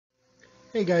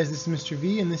Hey guys, this is Mr.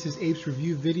 V and this is APES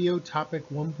Review Video Topic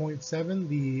 1.7,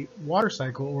 the water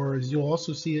cycle, or as you'll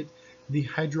also see it, the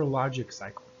hydrologic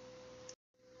cycle.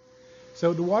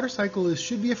 So the water cycle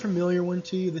should be a familiar one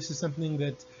to you. This is something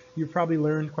that you've probably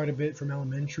learned quite a bit from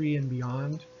elementary and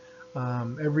beyond.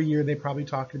 Every year they probably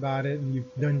talked about it and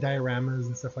you've done dioramas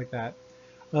and stuff like that.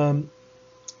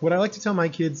 What I like to tell my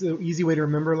kids, an easy way to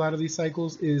remember a lot of these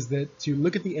cycles is that to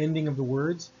look at the ending of the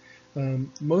words.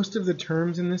 Most of the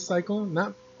terms in this cycle,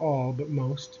 not all, but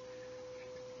most,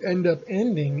 end up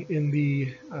ending in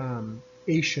the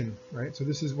ation, right? So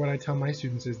this is what I tell my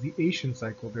students is the ation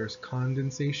cycle. There's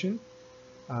condensation,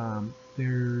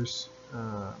 there's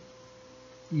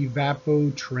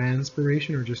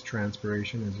evapotranspiration, or just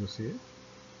transpiration as you'll see it.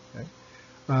 Okay.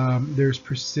 There's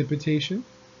precipitation,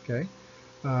 okay?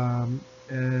 And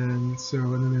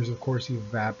then there's of course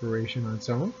evaporation on its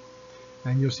own.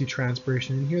 And you'll see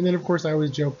transpiration in here. And then, of course, I always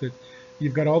joke that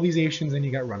you've got all these ations and you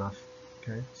got runoff.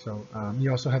 Okay, so you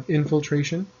also have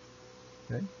infiltration.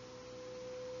 Okay,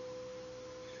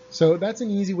 so that's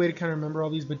an easy way to kind of remember all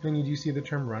these. But then you do see the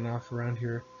term runoff around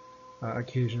here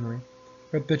occasionally.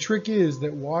 But the trick is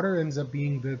that water ends up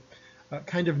being the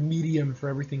kind of medium for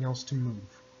everything else to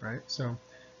move, right? So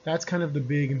that's kind of the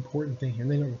big important thing here.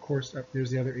 And then, of course,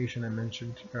 there's the other ation I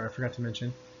mentioned, or I forgot to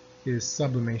mention, is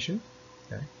sublimation.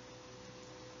 Okay.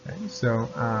 Okay, so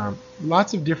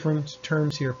lots of different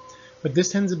terms here, but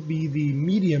this tends to be the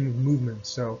medium of movement.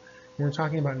 So when we're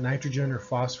talking about nitrogen or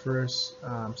phosphorus,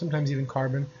 sometimes even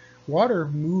carbon, water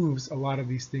moves a lot of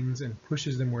these things and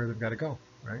pushes them where they've got to go,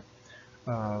 right?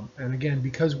 And again,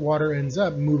 because water ends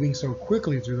up moving so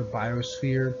quickly through the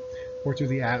biosphere or through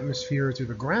the atmosphere or through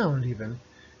the ground even,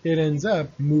 it ends up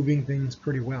moving things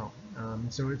pretty well.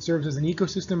 So it serves as an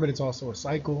ecosystem, but it's also a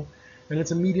cycle. And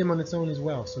it's a medium on its own as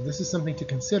well. So this is something to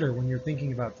consider when you're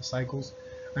thinking about the cycles.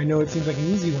 I know it seems like an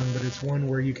easy one, but it's one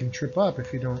where you can trip up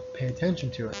if you don't pay attention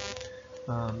to it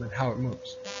and how it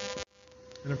moves.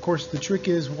 And of course, the trick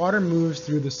is water moves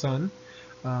through the sun.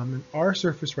 And our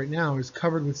surface right now is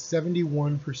covered with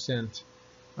 71%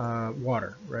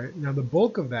 water, right? Now the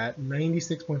bulk of that,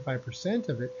 96.5%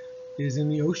 of it, is in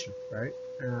the ocean, right?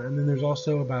 And then there's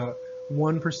also about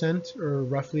 1%, or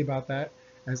roughly about that,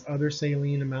 as other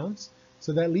saline amounts.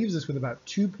 So that leaves us with about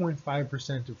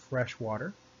 2.5% of fresh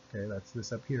water. Okay, that's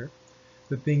this up here.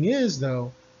 The thing is,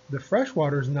 though, the fresh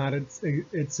water is not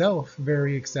itself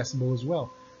very accessible as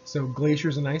well. So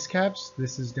glaciers and ice caps,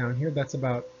 this is down here, that's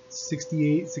about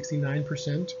 68,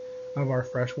 69% of our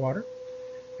fresh water.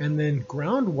 And then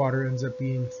groundwater ends up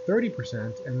being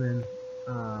 30%, and then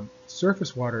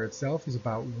surface water itself is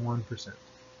about 1%.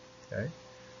 Okay,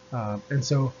 and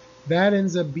so that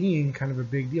ends up being kind of a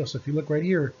big deal. So if you look right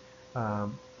here,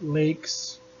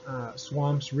 lakes,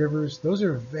 swamps, rivers, those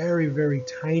are very, very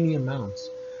tiny amounts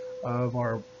of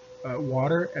our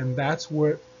water, and that's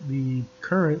what the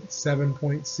current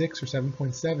 7.6 or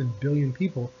 7.7 billion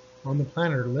people on the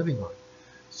planet are living on.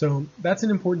 So that's an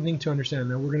important thing to understand.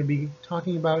 Now we're going to be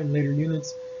talking about in later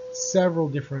units several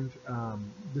different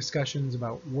discussions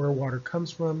about where water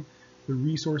comes from, the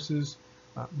resources,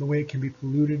 the way it can be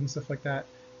polluted and stuff like that.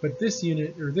 But this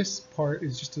unit, or this part,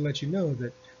 is just to let you know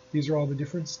that these are all the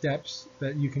different steps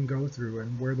that you can go through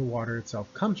and where the water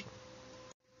itself comes from.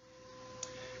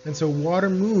 And so water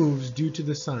moves due to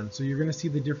the sun. So you're going to see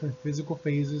the different physical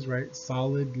phases, right?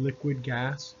 Solid, liquid,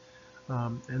 gas.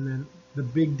 And then the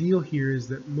big deal here is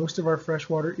that most of our fresh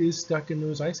water is stuck in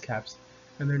those ice caps,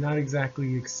 and they're not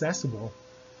exactly accessible.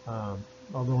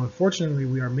 Although unfortunately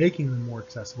we are making them more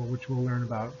accessible, which we'll learn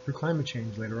about through climate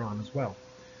change later on as well.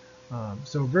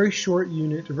 So a very short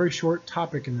unit, a very short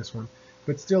topic in this one,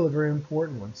 but still a very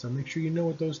important one. So make sure you know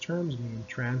what those terms mean: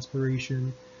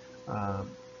 transpiration,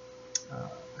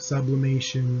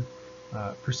 sublimation,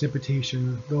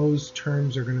 precipitation. Those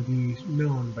terms are going to be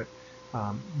known, but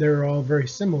they're all very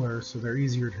similar, so they're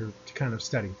easier to kind of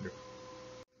study through.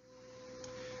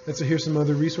 And so here's some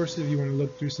other resources if you want to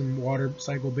look through some water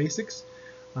cycle basics.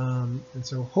 And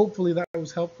so hopefully that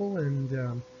was helpful,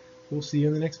 and we'll see you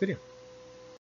in the next video.